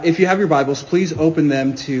If you have your Bibles, please open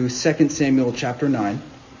them to 2 Samuel chapter 9.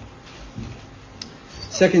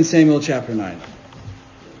 2 Samuel chapter 9.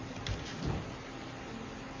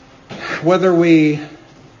 Whether we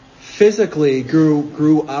physically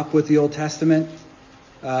grew up with the Old Testament,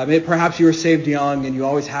 perhaps you were saved young and you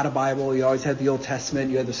always had a Bible, you always had the Old Testament,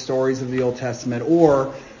 you had the stories of the Old Testament,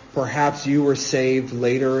 or perhaps you were saved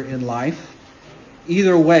later in life.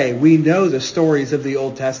 Either way, we know the stories of the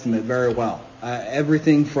Old Testament very well.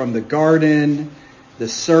 Everything from the garden, the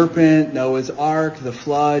serpent, Noah's Ark, the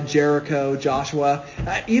flood, Jericho, Joshua.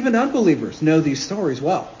 Even unbelievers know these stories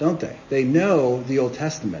well, don't they? They know the Old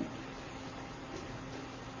Testament.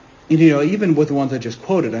 And, even with the ones I just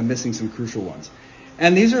quoted, I'm missing some crucial ones.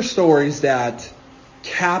 And these are stories that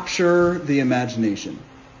capture the imagination.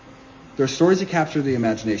 They're stories that capture the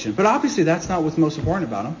imagination. But obviously that's not what's most important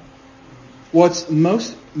about them. What's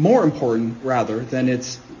more important, rather, than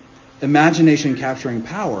its imagination capturing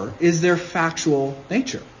power is their factual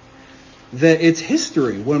nature. That it's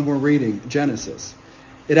history when we're reading Genesis.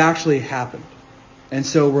 It actually happened. And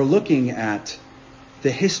so we're looking at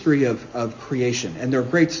the history of creation, and they're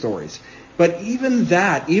great stories. But even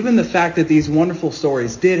the fact that these wonderful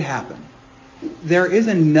stories did happen, there is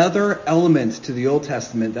another element to the Old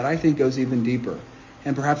Testament that I think goes even deeper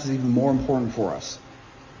and perhaps is even more important for us.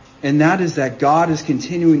 And that is that God is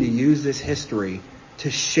continuing to use this history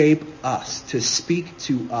to shape us, to speak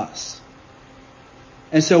to us.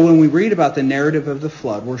 And so when we read about the narrative of the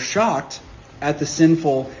flood, we're shocked at the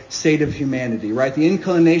sinful state of humanity, right? The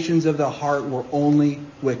inclinations of the heart were only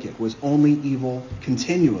wicked, was only evil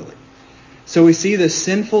continually. So we see the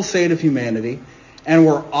sinful state of humanity, and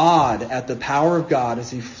we're awed at the power of God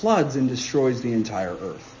as he floods and destroys the entire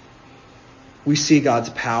earth. We see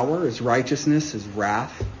God's power, his righteousness, his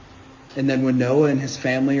wrath. And then when Noah and his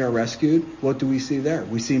family are rescued, what do we see there?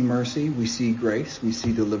 We see mercy, we see grace, we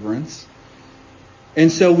see deliverance.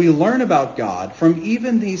 And so we learn about God from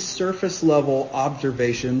even these surface level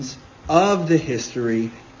observations of the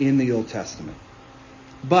history in the Old Testament.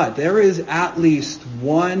 But there is at least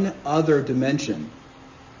one other dimension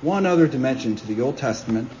to the Old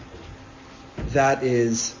Testament that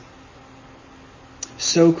is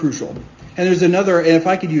so crucial. And there's another, and if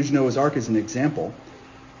I could use Noah's Ark as an example,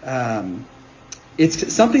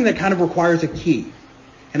 it's something that kind of requires a key.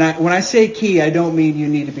 And when I say key, I don't mean you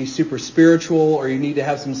need to be super spiritual or you need to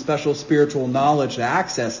have some special spiritual knowledge to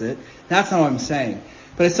access it. That's not what I'm saying.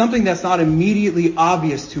 But it's something that's not immediately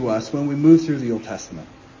obvious to us when we move through the Old Testament.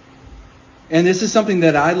 And this is something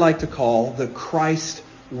that I like to call the Christ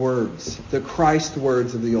words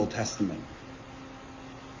of the Old Testament.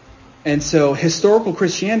 And so historical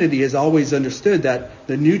Christianity has always understood that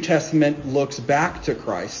the New Testament looks back to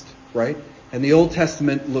Christ, right? And the Old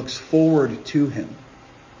Testament looks forward to him.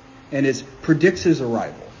 And it predicts his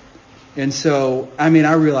arrival. And so, I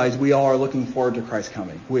realize we all are looking forward to Christ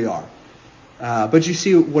coming. We are. But you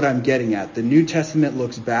see what I'm getting at. The New Testament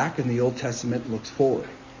looks back and the Old Testament looks forward.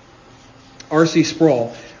 R.C.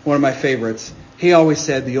 Sproul, one of my favorites, he always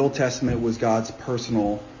said the Old Testament was God's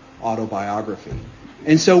personal autobiography.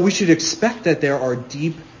 And so we should expect that there are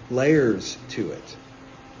deep layers to it.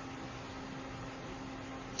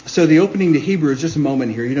 So the opening to Hebrews, just a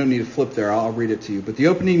moment here, you don't need to flip there, I'll read it to you. But the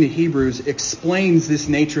opening to Hebrews explains this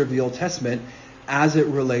nature of the Old Testament as it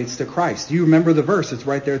relates to Christ. You remember the verse, it's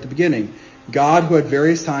right there at the beginning. God, who at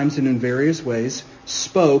various times and in various ways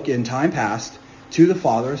spoke in time past to the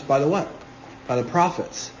fathers by the what? By the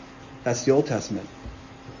prophets. That's the Old Testament.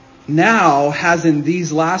 Now has in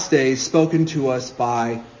these last days spoken to us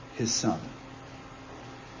by his Son,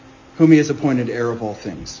 whom he has appointed heir of all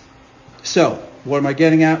things. So, what am I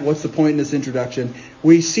getting at? What's the point in this introduction?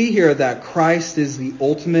 We see here that Christ is the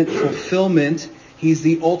ultimate fulfillment. He's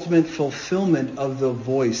the ultimate fulfillment of the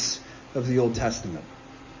voice of the Old Testament.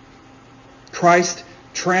 Christ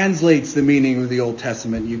translates the meaning of the Old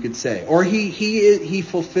Testament, you could say. Or he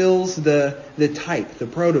fulfills the type, the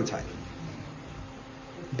prototype.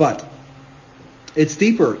 But it's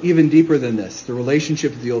deeper, even deeper than this, the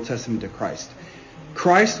relationship of the Old Testament to Christ.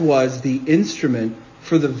 Christ was the instrument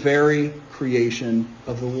for the very creation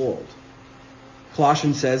of the world.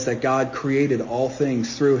 Colossians says that God created all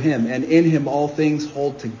things through him, and in him all things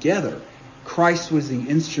hold together. Christ was the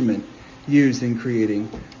instrument used in creating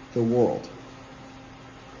the world.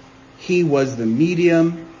 He was the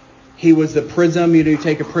medium. He was the prism. You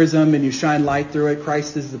take a prism and you shine light through it.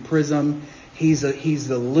 Christ is the prism. He's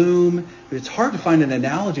the loom. It's hard to find an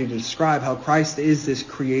analogy to describe how Christ is this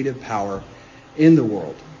creative power in the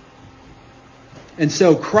world. And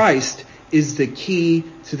so Christ is the key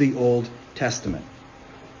to the Old Testament.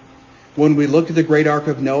 When we look at the great ark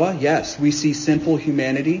of Noah, yes, we see sinful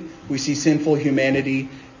humanity. We see sinful humanity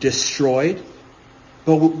destroyed.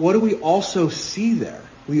 But what do we also see there?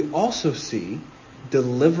 We also see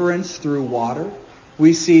deliverance through water.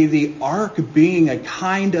 We see the ark being a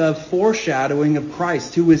kind of foreshadowing of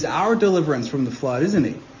Christ, who is our deliverance from the flood, isn't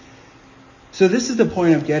he? So this is the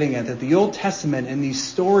point I'm getting at, that the Old Testament and these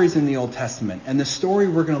stories in the Old Testament and the story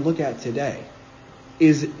we're going to look at today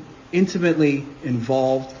is intimately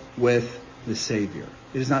involved with the Savior.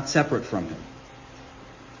 It is not separate from him.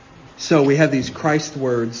 So we have these Christ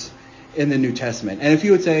words in the New Testament. And if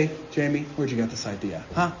you would say, Jamie, where'd you get this idea?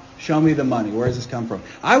 Show me the money. Where does this come from?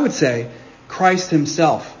 I would say Christ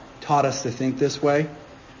himself taught us to think this way.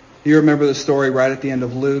 You remember the story right at the end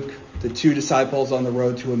of Luke, the 2 disciples on the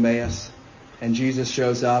road to Emmaus. And Jesus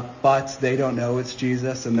shows up, but they don't know it's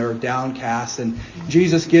Jesus, and they're downcast. And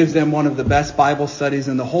Jesus gives them one of the best Bible studies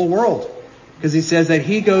in the whole world, because he says that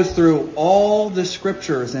he goes through all the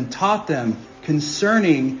scriptures and taught them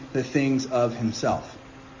concerning the things of himself.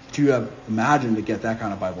 Could you have imagined to get that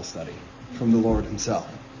kind of Bible study from the Lord himself?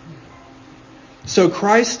 So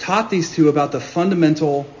Christ taught these two about the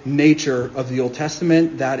fundamental nature of the Old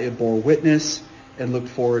Testament, that it bore witness and looked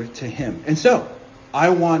forward to him. And so I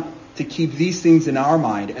want to keep these things in our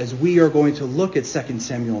mind as we are going to look at 2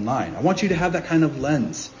 Samuel 9. I want you to have that kind of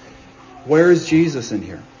lens. Where is Jesus in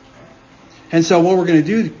here? And so what we're going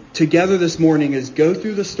to do together this morning is go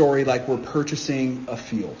through the story like we're purchasing a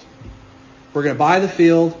field. We're going to buy the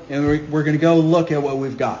field, and we're going to go look at what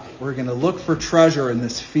we've got. We're going to look for treasure in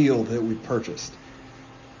this field that we've purchased.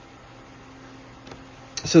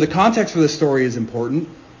 So the context for the story is important.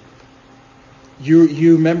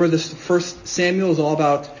 You remember this first Samuel is all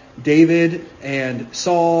about David and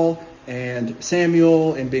Saul and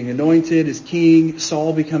Samuel and being anointed as king,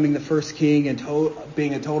 Saul becoming the first king and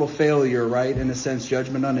being a total failure, right? In a sense,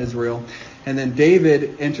 judgment on Israel. And then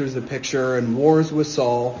David enters the picture and wars with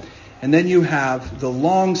Saul. And then you have the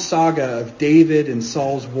long saga of David and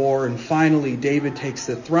Saul's war. And finally, David takes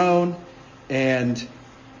the throne and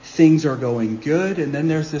things are going good. And then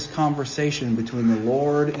there's this conversation between the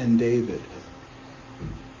Lord and David.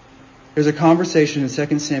 There's a conversation in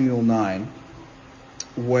 2 Samuel 9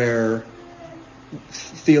 where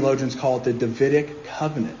theologians call it the Davidic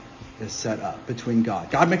covenant is set up between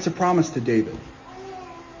God. God makes a promise to David.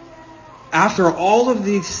 After all of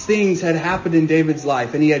these things had happened in David's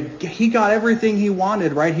life, and he got everything he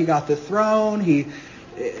wanted, right? He got the throne, he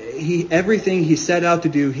everything he set out to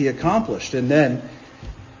do, he accomplished. And then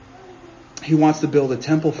he wants to build a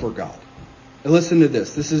temple for God. And listen to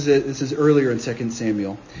this. This is earlier in 2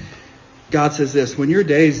 Samuel. God says this, when your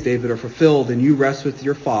days, David, are fulfilled and you rest with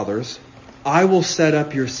your fathers, I will set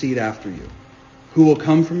up your seed after you, who will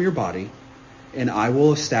come from your body, and I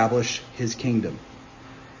will establish his kingdom.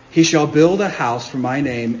 He shall build a house for my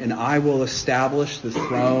name, and I will establish the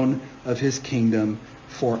throne of his kingdom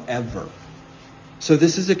forever. So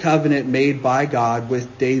this is a covenant made by God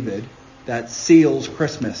with David that seals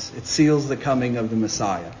Christmas. It seals the coming of the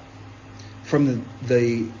Messiah. From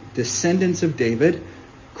the descendants of David,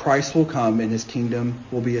 Christ will come and his kingdom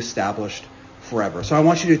will be established forever. So I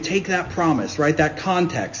want you to take that promise, right? That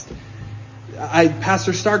context.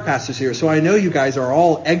 Pastor Stark pastors here, so I know you guys are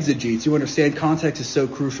all exegetes. You understand context is so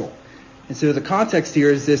crucial. And so the context here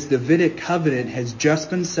is this Davidic covenant has just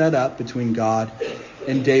been set up between God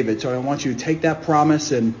and David. So I want you to take that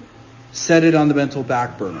promise and set it on the mental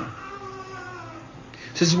back burner.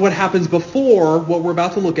 So this is what happens before what we're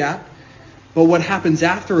about to look at. But what happens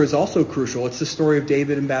after is also crucial. It's the story of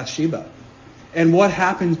David and Bathsheba. And what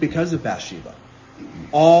happens because of Bathsheba?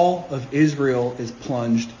 All of Israel is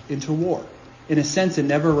plunged into war. In a sense, it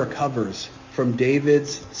never recovers from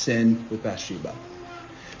David's sin with Bathsheba.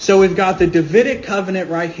 So we've got the Davidic covenant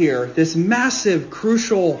right here, this massive,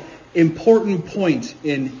 crucial, important point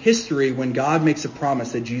in history when God makes a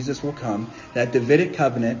promise that Jesus will come, that Davidic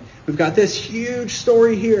covenant. We've got this huge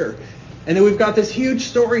story here. And then we've got this huge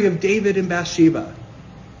story of David and Bathsheba.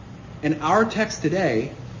 And our text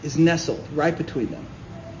today is nestled right between them.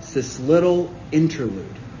 It's this little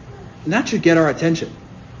interlude. And that should get our attention.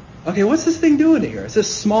 Okay, what's this thing doing here? It's a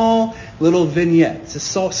small little vignette. It's a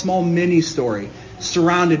small mini story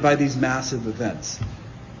surrounded by these massive events.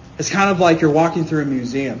 It's kind of like you're walking through a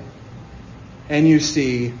museum and you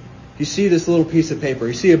see this little piece of paper.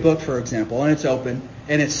 You see a book, for example, and it's open.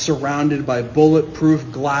 And it's surrounded by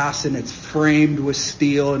bulletproof glass, and it's framed with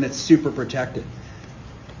steel, and it's super protected.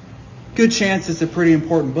 Good chance it's a pretty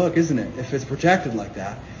important book, isn't it, if it's protected like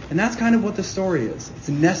that? And that's kind of what the story is. It's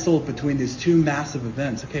nestled between these two massive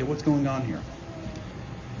events. Okay, what's going on here?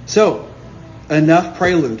 So, enough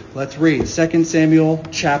prelude. Let's read 2 Samuel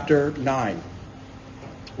chapter 9.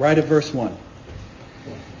 Right at verse 1.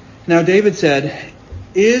 Now David said,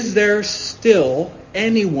 "Is there still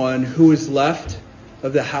anyone who is left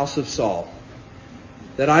of the house of Saul,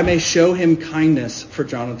 that I may show him kindness for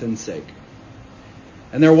Jonathan's sake?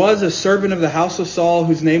 And there was a servant of the house of Saul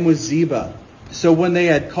whose name was Ziba. So when they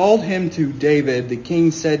had called him to David, the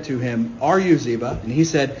king said to him, 'Are you Ziba?' And he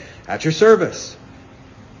said, 'At your service.'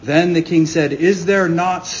 Then the king said, 'Is there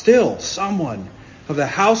not still someone of the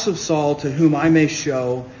house of Saul to whom I may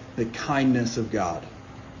show the kindness of God?'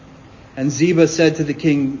 And Ziba said to the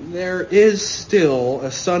king, 'There is still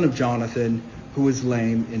a son of Jonathan who is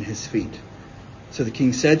lame in his feet.' So the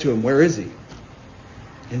king said to him, 'Where is he?'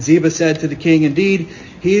 And Ziba said to the king, 'Indeed,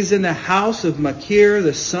 he is in the house of Machir,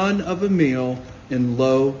 the son of Amiel, in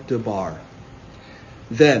Lo-debar.'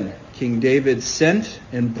 Then King David sent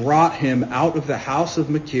and brought him out of the house of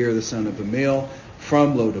Machir, the son of Amiel,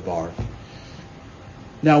 from Lo-debar.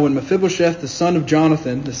 Now when Mephibosheth, the son of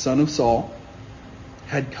Jonathan, the son of Saul,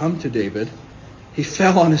 had come to David, he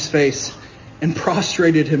fell on his face and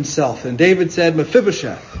prostrated himself. And David said,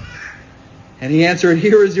 'Mephibosheth.' And he answered,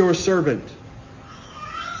 'Here is your servant.'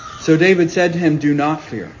 So David said to him, 'Do not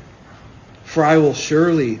fear, for I will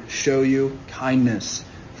surely show you kindness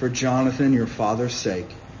for Jonathan your father's sake,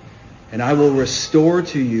 and I will restore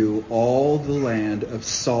to you all the land of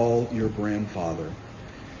Saul your grandfather,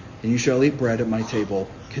 and you shall eat bread at my table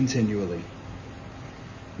continually.'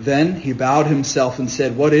 Then he bowed himself and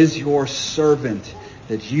said, 'What is your servant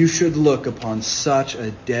that you should look upon such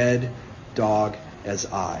a dead dog as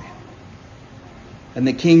I?' And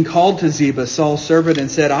the king called to Ziba, Saul's servant, and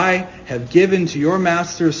said, 'I have given to your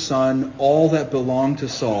master's son all that belonged to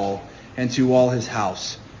Saul and to all his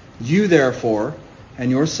house. You therefore and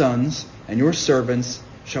your sons and your servants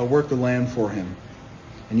shall work the land for him.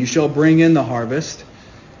 And you shall bring in the harvest,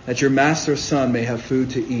 that your master's son may have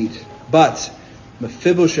food to eat. But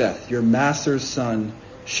Mephibosheth, your master's son,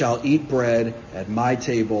 shall eat bread at my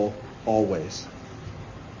table always.'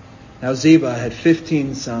 Now Ziba had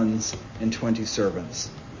 15 sons and 20 servants.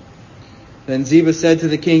 Then Ziba said to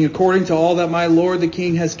the king, 'According to all that my lord the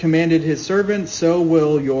king has commanded his servant, so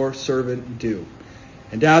will your servant do.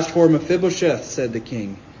 And as for Mephibosheth, said the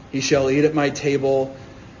king, he shall eat at my table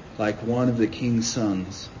like one of the king's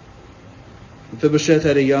sons.' Mephibosheth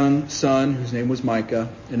had a young son whose name was Micah,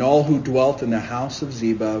 and all who dwelt in the house of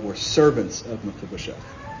Ziba were servants of Mephibosheth.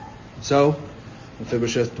 So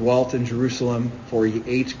Mephibosheth dwelt in Jerusalem, for he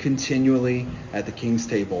ate continually at the king's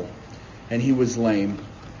table, and he was lame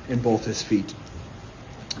in both his feet."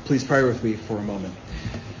 Please pray with me for a moment.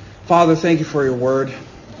 Father, thank you for your word.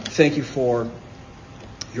 Thank you for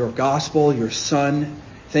your gospel, your son.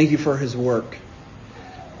 Thank you for his work.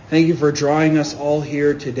 Thank you for drawing us all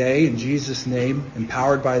here today in Jesus' name,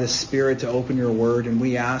 empowered by the Spirit to open your word. And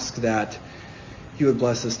we ask that you would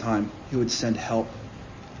bless this time. You would send help.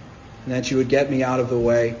 And that you would get me out of the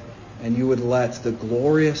way. And you would let the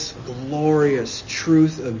glorious, glorious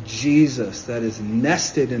truth of Jesus that is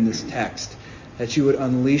nested in this text, that you would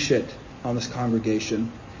unleash it on this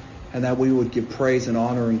congregation. And that we would give praise and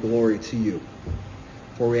honor and glory to you.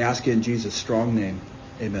 For we ask it in Jesus' strong name.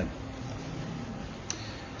 Amen.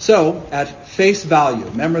 So, at face value,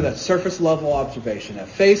 remember that surface level observation. At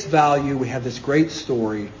face value, we have this great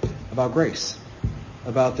story about grace.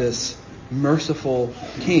 About this merciful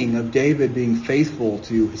king of David being faithful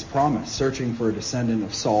to his promise, searching for a descendant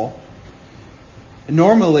of Saul. And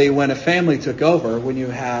normally, when a family took over, when you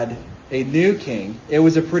had a new king, it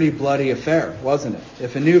was a pretty bloody affair, wasn't it?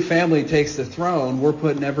 If a new family takes the throne, we're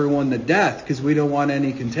putting everyone to death because we don't want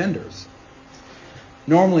any contenders.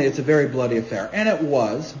 Normally, it's a very bloody affair. And it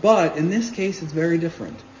was, but in this case, it's very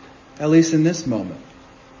different. At least in this moment.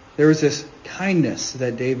 There was this kindness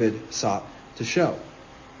that David sought to show.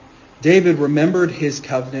 David remembered his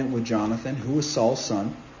covenant with Jonathan, who was Saul's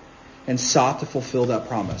son, and sought to fulfill that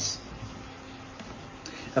promise.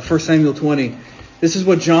 At 1 Samuel 20, this is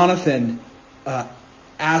what Jonathan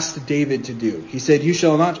asked David to do. He said, "You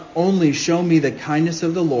shall not only show me the kindness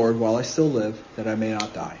of the Lord while I still live, that I may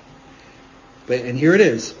not die. And here it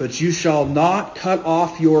is, but you shall not cut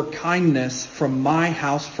off your kindness from my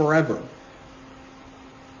house forever.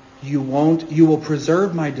 You will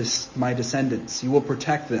preserve my descendants. You will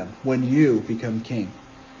protect them when you become king.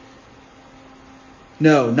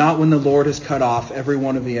 No, not when the Lord has cut off every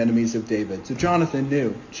one of the enemies of David." So Jonathan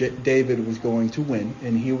knew David was going to win,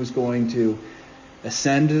 and he was going to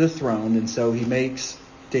ascend to the throne. And so he makes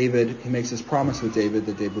this promise with David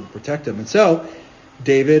that David would protect him. And so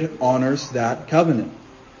David honors that covenant.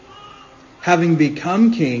 Having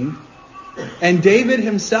become king, And David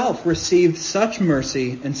himself received such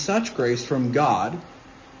mercy and such grace from God.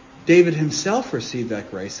 David himself received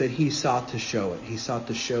that grace that he sought to show it. He sought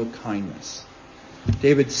to show kindness.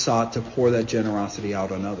 David sought to pour that generosity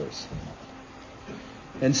out on others.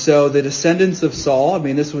 And so the descendants of Saul,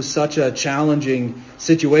 this was such a challenging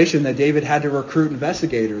situation that David had to recruit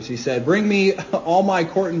investigators. He said, bring me all my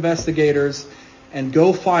court investigators and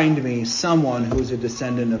go find me someone who is a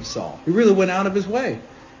descendant of Saul. He really went out of his way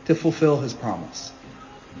to fulfill his promise.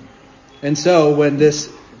 And so when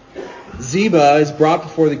this Ziba is brought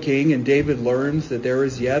before the king and David learns that there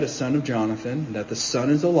is yet a son of Jonathan, and that the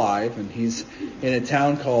son is alive, and he's in a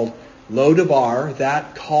town called Lo-debar,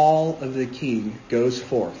 that call of the king goes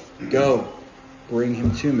forth. Go, bring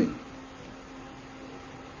him to me.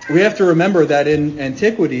 We have to remember that in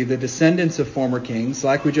antiquity, the descendants of former kings,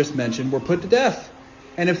 like we just mentioned, were put to death.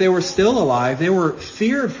 And if they were still alive, they were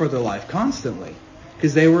feared for their life constantly,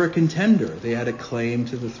 because they were a contender. They had a claim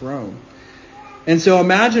to the throne. And so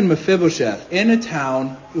imagine Mephibosheth in a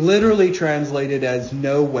town literally translated as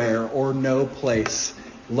nowhere or no place.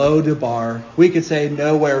 Lo-debar. We could say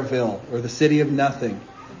Nowhereville, or the city of nothing.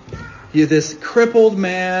 This crippled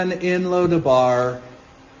man in Lo-debar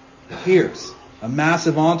hears a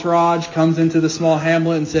massive entourage, comes into the small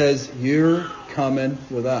hamlet and says, you're coming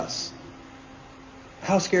with us.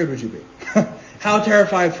 How scared would you be? How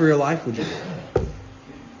terrified for your life would you be?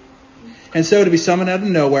 And so to be summoned out of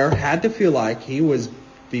nowhere had to feel like he was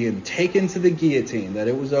being taken to the guillotine, that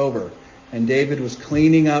it was over. And David was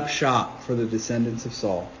cleaning up shop for the descendants of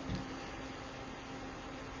Saul.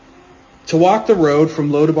 To walk the road from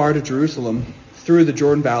Lo-debar to Jerusalem through the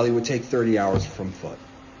Jordan Valley would take 30 hours from foot.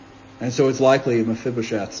 And so it's likely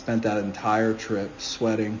Mephibosheth spent that entire trip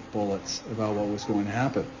sweating bullets about what was going to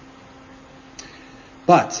happen.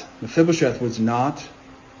 But Mephibosheth was not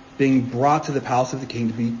being brought to the palace of the king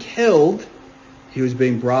to be killed. He was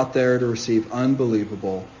being brought there to receive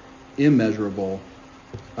unbelievable, immeasurable,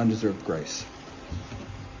 undeserved grace.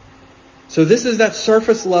 So this is that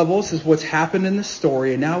surface level. This is what's happened in the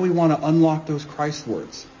story. And now we want to unlock those Christ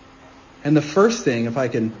words. And the first thing, if I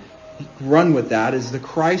can run with that, is the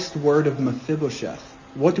Christ word of Mephibosheth.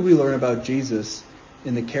 What do we learn about Jesus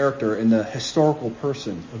in the character, in the historical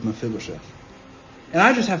person of Mephibosheth? And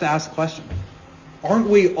I just have to ask the question. Aren't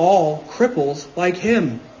we all cripples like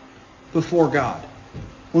him before God?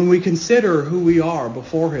 When we consider who we are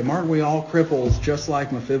before him, aren't we all cripples just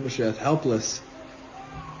like Mephibosheth, helpless?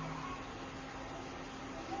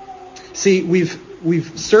 See,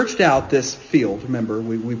 we've searched out this field. Remember,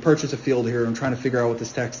 we purchased a field here and I'm trying to figure out what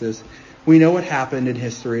this text is. We know what happened in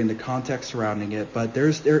history and the context surrounding it, but there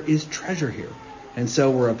is treasure here. And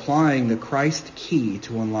so we're applying the Christ key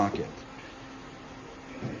to unlock it.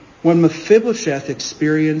 When Mephibosheth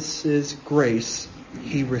experiences grace,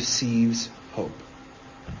 he receives hope.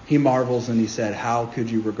 He marvels and he said, how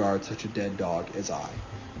could you regard such a dead dog as I?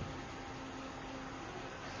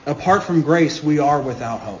 Apart from grace, we are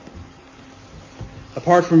without hope.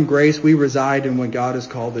 Apart from grace, we reside in what God has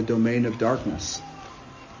called the domain of darkness.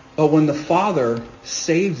 But when the Father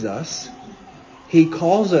saves us, he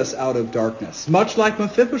calls us out of darkness, much like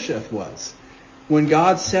Mephibosheth was. When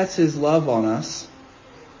God sets his love on us,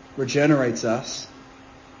 regenerates us,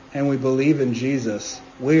 and we believe in Jesus,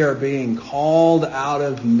 we are being called out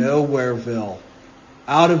of Nowhereville,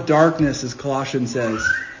 out of darkness, as Colossians says,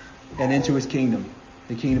 and into his kingdom,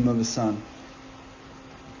 the kingdom of his Son.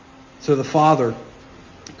 So the Father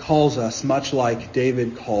calls us much like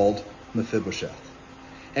David called Mephibosheth.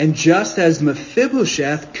 And just as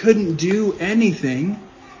Mephibosheth couldn't do anything,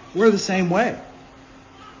 we're the same way.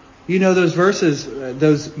 You know those verses,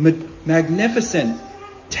 those magnificent,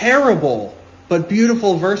 terrible, but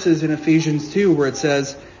beautiful verses in Ephesians 2 where it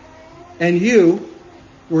says, and you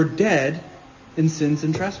were dead in sins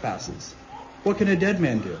and trespasses. What can a dead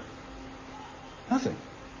man do? Nothing.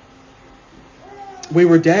 We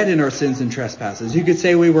were dead in our sins and trespasses. You could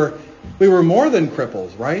say we were more than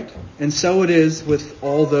cripples, right? And so it is with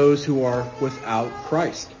all those who are without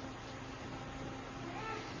Christ.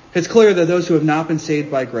 It's clear that those who have not been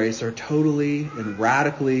saved by grace are totally and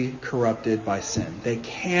radically corrupted by sin. They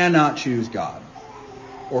cannot choose God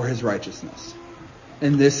or his righteousness.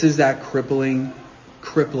 And this is that crippling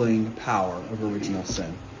power of original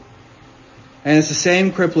sin. And it's the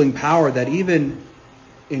same crippling power that even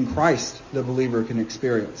in Christ the believer can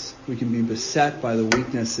experience. We can be beset by the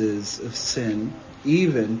weaknesses of sin,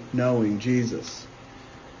 even knowing Jesus.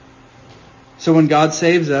 So when God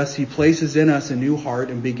saves us, he places in us a new heart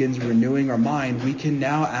and begins renewing our mind. We can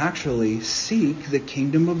now actually seek the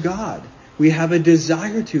kingdom of God. We have a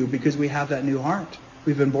desire to because we have that new heart.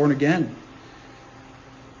 We've been born again.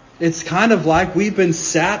 It's kind of like we've been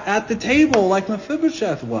sat at the table like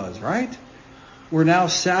Mephibosheth was, right? We're now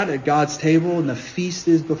sat at God's table and the feast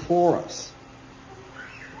is before us.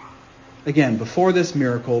 Again, before this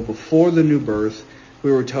miracle, before the new birth,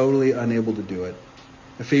 we were totally unable to do it.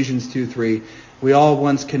 Ephesians 2:3, we all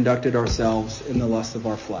once conducted ourselves in the lust of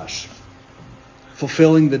our flesh,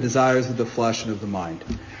 fulfilling the desires of the flesh and of the mind.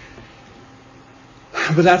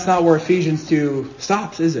 But that's not where Ephesians 2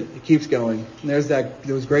 stops, is it? It keeps going. And there's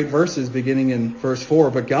those great verses beginning in verse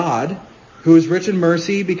 4. But God, who is rich in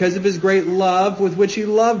mercy, because of his great love with which he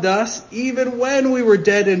loved us, even when we were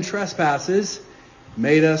dead in trespasses,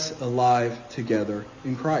 made us alive together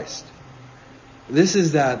in Christ. This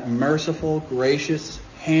is that merciful, gracious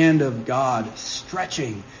hand of God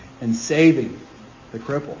stretching and saving the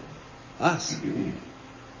cripple, us.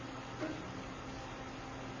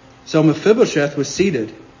 So Mephibosheth was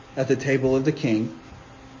seated at the table of the king,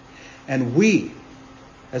 and we,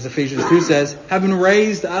 as Ephesians 2 says, have been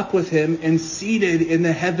raised up with him and seated in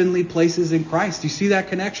the heavenly places in Christ. Do you see that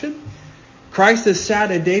connection? Christ is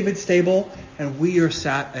sat at David's table, and we are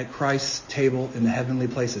sat at Christ's table in the heavenly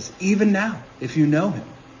places. Even now, if you know him.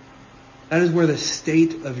 That is where the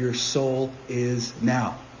state of your soul is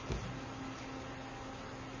now.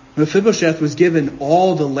 Mephibosheth was given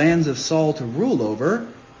all the lands of Saul to rule over.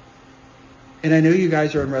 And I know you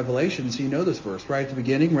guys are in Revelation, so you know this verse, right? At the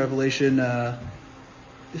beginning, Revelation,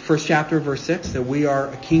 first chapter, verse 6, that we are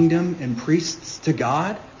a kingdom and priests to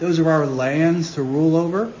God. Those are our lands to rule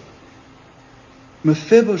over.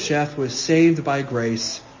 Mephibosheth was saved by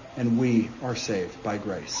grace, and we are saved by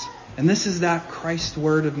grace. And this is that Christ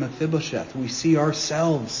word of Mephibosheth. We see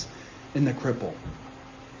ourselves in the cripple.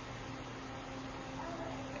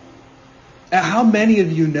 How many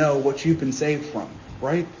of you know what you've been saved from,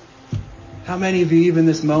 right? How many of you, even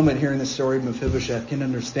this moment hearing the story of Mephibosheth, can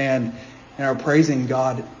understand and are praising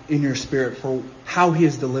God in your spirit for how he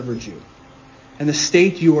has delivered you and the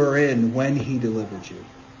state you are in when he delivered you?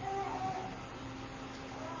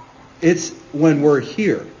 It's when we're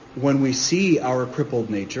here, when we see our crippled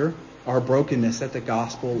nature, our brokenness, that the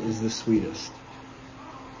gospel is the sweetest.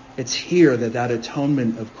 It's here that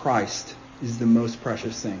atonement of Christ is the most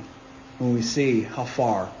precious thing. When we see how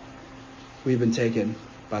far we've been taken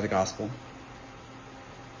by the gospel.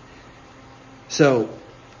 So,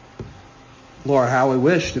 Laura, how I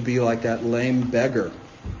wish to be like that lame beggar,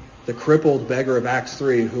 the crippled beggar of Acts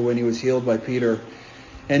 3, who when he was healed by Peter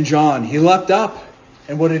and John, he leapt up.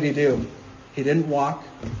 And what did he do? He didn't walk.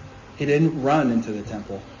 He didn't run into the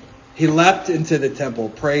temple. He leapt into the temple,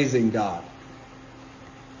 praising God.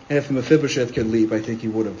 And if Mephibosheth could leap, I think he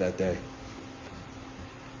would have that day.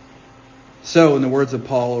 So, in the words of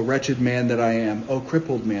Paul, wretched man that I am, O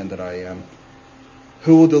crippled man that I am,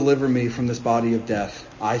 who will deliver me from this body of death?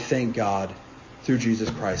 I thank God through Jesus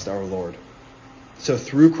Christ our Lord. So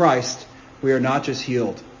through Christ, we are not just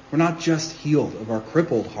healed. We're not just healed of our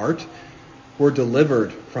crippled heart. We're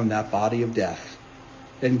delivered from that body of death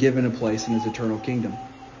and given a place in his eternal kingdom.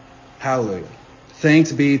 Hallelujah.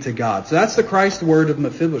 Thanks be to God. So that's the Christ word of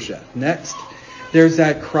Mephibosheth. Next, there's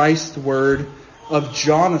that Christ word of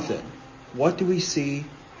Jonathan. What do we see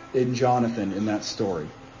in Jonathan in that story?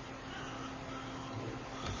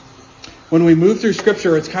 When we move through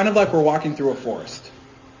Scripture, it's kind of like we're walking through a forest.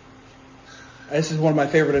 This is one of my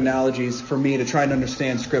favorite analogies for me to try and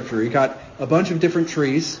understand Scripture. You got a bunch of different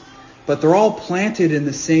trees, but they're all planted in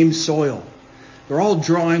the same soil. They're all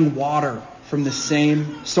drawing water from the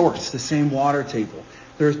same source, the same water table.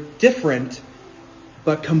 They're different,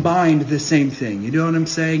 but combined the same thing. You know what I'm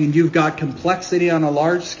saying? And you've got complexity on a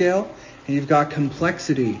large scale, and you've got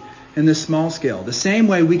complexity in the small scale. The same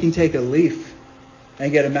way we can take a leaf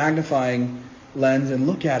and get a magnifying lens and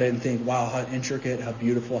look at it and think, wow, how intricate, how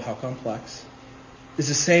beautiful, how complex. It's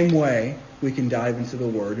the same way we can dive into the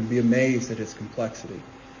Word and be amazed at its complexity,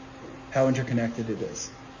 how interconnected it is.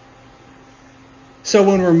 So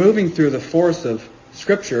when we're moving through the forest of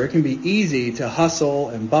Scripture, it can be easy to hustle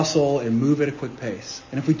and bustle and move at a quick pace.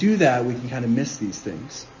 And if we do that, we can kind of miss these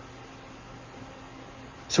things.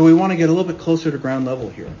 So we want to get a little bit closer to ground level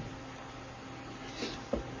here.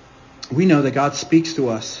 We know that God speaks to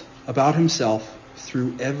us about himself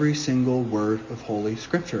through every single word of Holy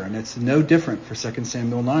Scripture. And it's no different for 2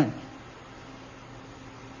 Samuel 9.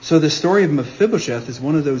 So the story of Mephibosheth is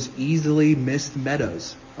one of those easily missed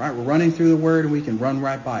meadows. Right? We're running through the Word and we can run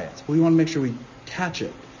right by it. So we want to make sure we catch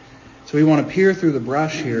it. So we want to peer through the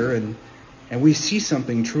brush here and we see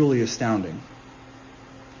something truly astounding.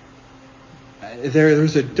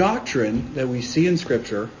 There's a doctrine that we see in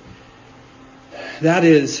Scripture that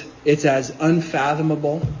is, it's as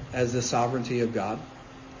unfathomable as the sovereignty of God.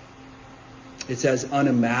 It's as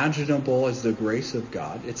unimaginable as the grace of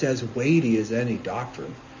God. It's as weighty as any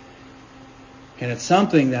doctrine. And it's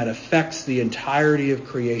something that affects the entirety of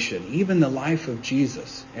creation, even the life of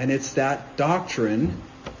Jesus. And it's that doctrine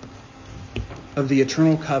of the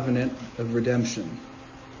eternal covenant of redemption.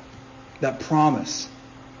 That promise,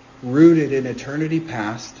 rooted in eternity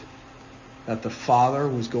past, that the Father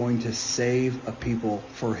was going to save a people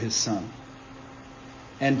for his Son.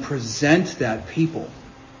 And present that people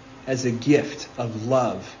as a gift of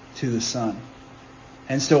love to the Son.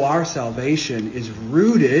 And so our salvation is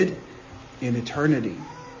rooted in eternity,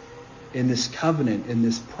 in this covenant, in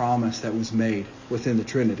this promise that was made within the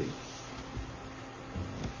Trinity.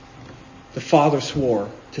 The Father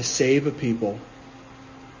swore to save a people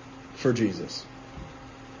for Jesus.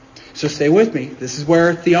 So stay with me. This is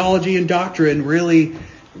where theology and doctrine really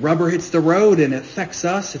rubber hits the road and it affects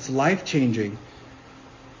us. It's life-changing.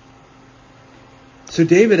 So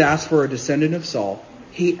David asked for a descendant of Saul.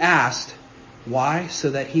 He asked, why?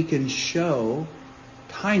 So that he can show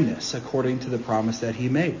kindness according to the promise that he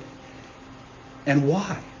made. And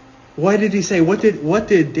why? Why did he say? What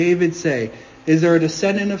did David say? Is there a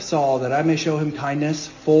descendant of Saul that I may show him kindness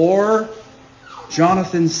for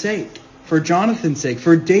Jonathan's sake? For Jonathan's sake.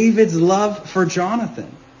 For David's love for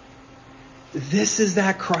Jonathan. This is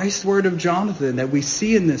that Christ word of Jonathan that we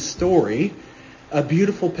see in this story. A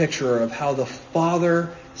beautiful picture of how the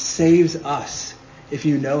Father saves us. If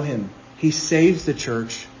you know him, he saves the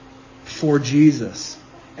church for Jesus.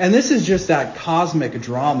 And this is just that cosmic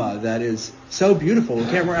drama that is so beautiful. We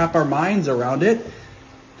can't wrap our minds around it.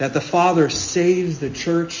 That the Father saves the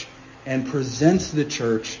church and presents the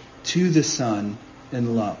church to the Son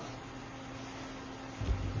in love.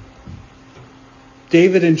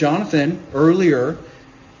 David and Jonathan earlier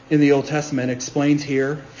in the Old Testament explains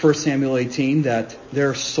here, 1 Samuel 18, that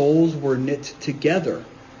their souls were knit together.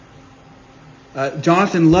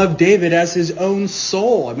 Jonathan loved David as his own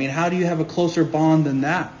soul. I mean, how do you have a closer bond than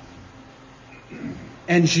that?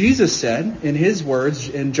 And Jesus said, in his words,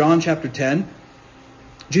 in John chapter 10,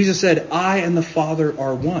 Jesus said, I and the Father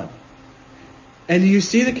are one. And you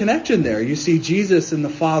see the connection there. You see Jesus and the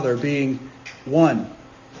Father being one,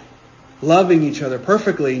 loving each other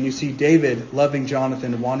perfectly. And you see David loving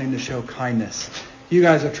Jonathan, wanting to show kindness. You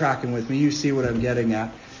guys are tracking with me. You see what I'm getting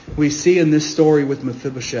at. We see in this story with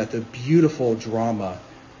Mephibosheth a beautiful drama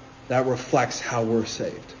that reflects how we're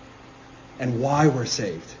saved and why we're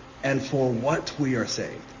saved and for what we are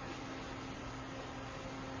saved.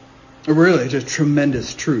 Really, just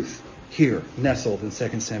tremendous truth here nestled in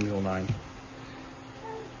 2 Samuel 9.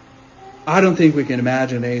 I don't think we can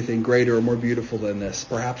imagine anything greater or more beautiful than this.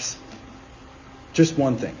 Perhaps just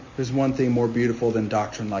one thing. There's one thing more beautiful than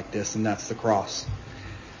doctrine like this, and that's the cross.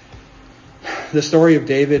 The story of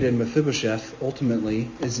David and Mephibosheth ultimately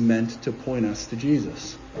is meant to point us to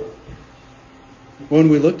Jesus. When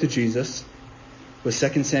we look to Jesus with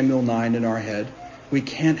 2 Samuel 9 in our head, we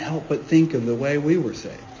can't help but think of the way we were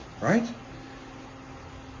saved, right?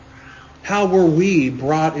 How were we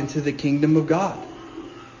brought into the kingdom of God?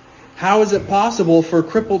 How is it possible for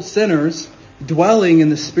crippled sinners dwelling in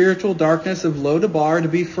the spiritual darkness of Lodabar to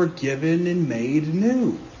be forgiven and made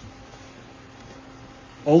new?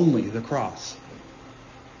 Only the cross.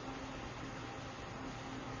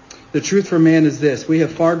 The truth for man is this: we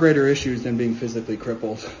have far greater issues than being physically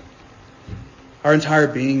crippled. Our entire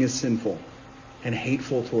being is sinful and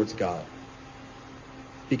hateful towards God.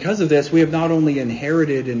 Because of this, we have not only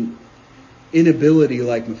inherited an inability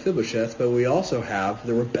like Mephibosheth, but we also have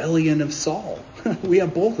the rebellion of Saul. We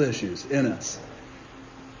have both issues in us.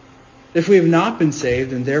 If we have not been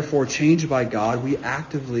saved and therefore changed by God, we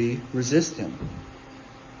actively resist him.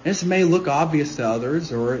 This may look obvious to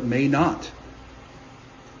others, or it may not.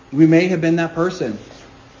 We may have been that person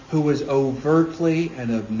who was overtly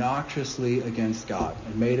and obnoxiously against God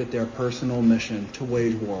and made it their personal mission to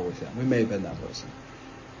wage war with him. We may have been that person.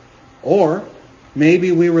 Or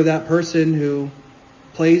maybe we were that person who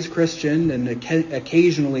plays Christian and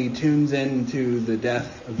occasionally tunes into the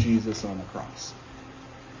death of Jesus on the cross.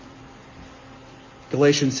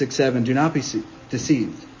 Galatians 6:7, do not be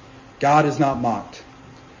deceived. God is not mocked.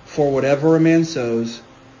 For whatever a man sows,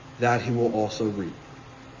 that he will also reap.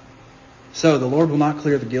 So the Lord will not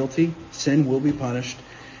clear the guilty. Sin will be punished.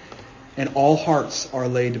 And all hearts are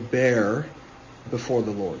laid bare before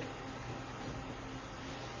the Lord.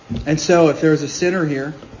 And so if there's a sinner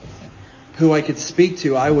here who I could speak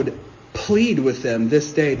to, I would plead with them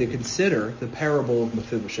this day to consider the parable of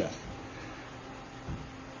Mephibosheth.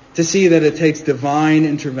 To see that it takes divine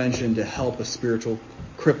intervention to help a spiritual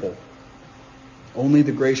cripple. Only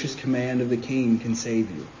the gracious command of the King can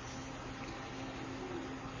save you.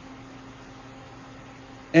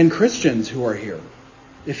 And Christians who are here,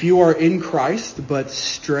 if you are in Christ but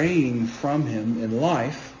straying from him in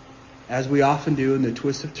life, as we often do in the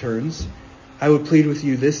twist of turns, I would plead with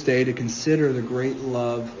you this day to consider the great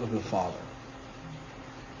love of the Father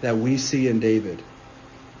that we see in David.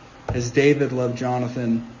 As David loved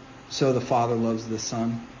Jonathan, so the Father loves the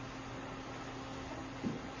Son.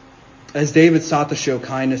 As David sought to show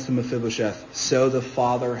kindness to Mephibosheth, so the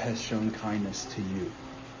Father has shown kindness to you.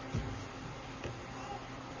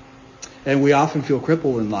 And we often feel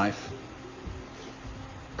crippled in life.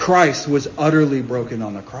 Christ was utterly broken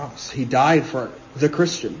on the cross. He died for the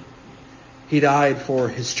Christian. He died for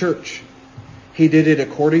his church. He did it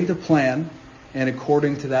according to plan and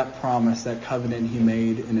according to that promise, that covenant he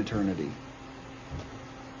made in eternity.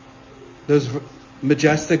 Those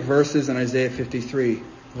majestic verses in Isaiah 53,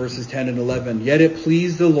 verses 10 and 11. Yet it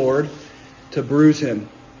pleased the Lord to bruise him.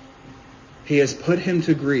 He has put him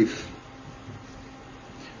to grief.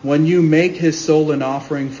 When you make his soul an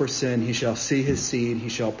offering for sin, he shall see his seed, he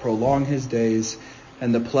shall prolong his days,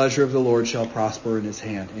 and the pleasure of the Lord shall prosper in his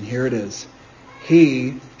hand. And here it is.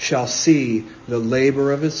 He shall see the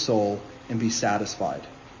labor of his soul and be satisfied.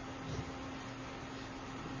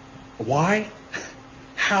 Why?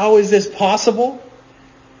 How is this possible?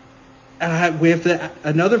 We have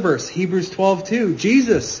another verse, Hebrews 12:2.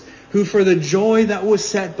 Jesus, who for the joy that was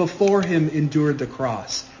set before him endured the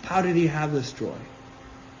cross. How did he have this joy?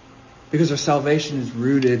 Because our salvation is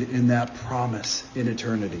rooted in that promise in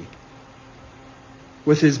eternity.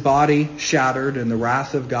 With his body shattered and the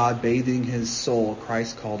wrath of God bathing his soul,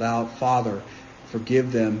 Christ called out, Father,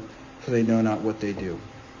 forgive them, for they know not what they do.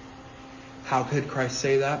 How could Christ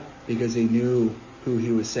say that? Because he knew who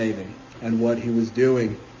he was saving and what he was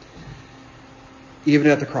doing.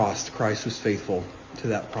 Even at the cross, Christ was faithful to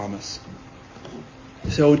that promise.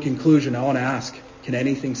 So in conclusion, I want to ask, can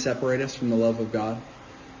anything separate us from the love of God?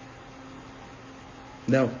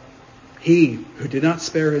 No. He who did not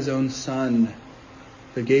spare his own Son,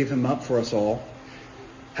 but gave him up for us all,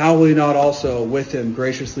 how will he not also with him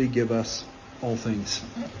graciously give us all things?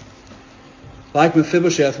 Like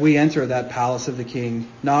Mephibosheth, we enter that palace of the king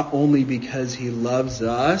not only because he loves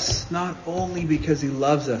us,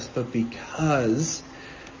 but because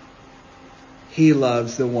he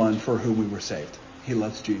loves the one for whom we were saved. He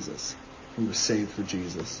loves Jesus. We were saved for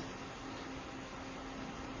Jesus.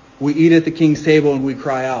 We eat at the king's table and we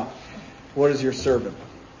cry out, what is your servant,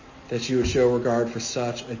 that you would show regard for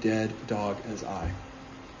such a dead dog as I?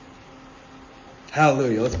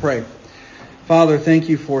 Hallelujah. Let's pray. Father, thank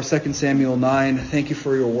you for 2 Samuel 9. Thank you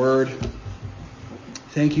for your word.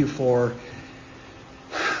 Thank you for,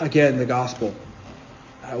 again, the gospel.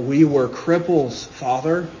 We were cripples,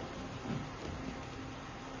 Father.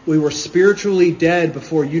 We were spiritually dead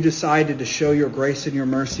before you decided to show your grace and your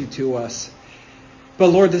mercy to us. But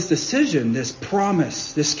Lord, this decision, this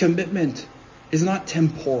promise, this commitment is not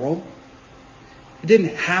temporal. It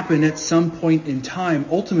didn't happen at some point in time.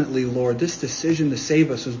 Ultimately, Lord, this decision to save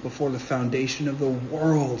us was before the foundation of the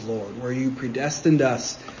world, Lord, where you predestined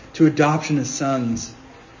us to adoption as sons.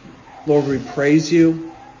 Lord, we praise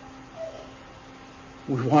you.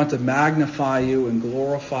 We want to magnify you and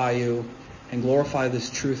glorify this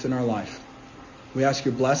truth in our life. We ask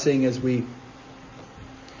your blessing as we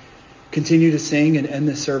continue to sing and end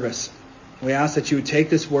this service. We ask that you would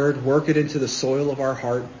take this word, work it into the soil of our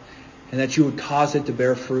heart, and that you would cause it to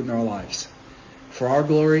bear fruit in our lives. For our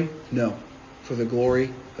glory? No. For the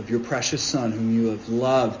glory of your precious Son, whom you have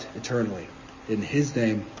loved eternally. In his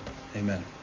name, amen.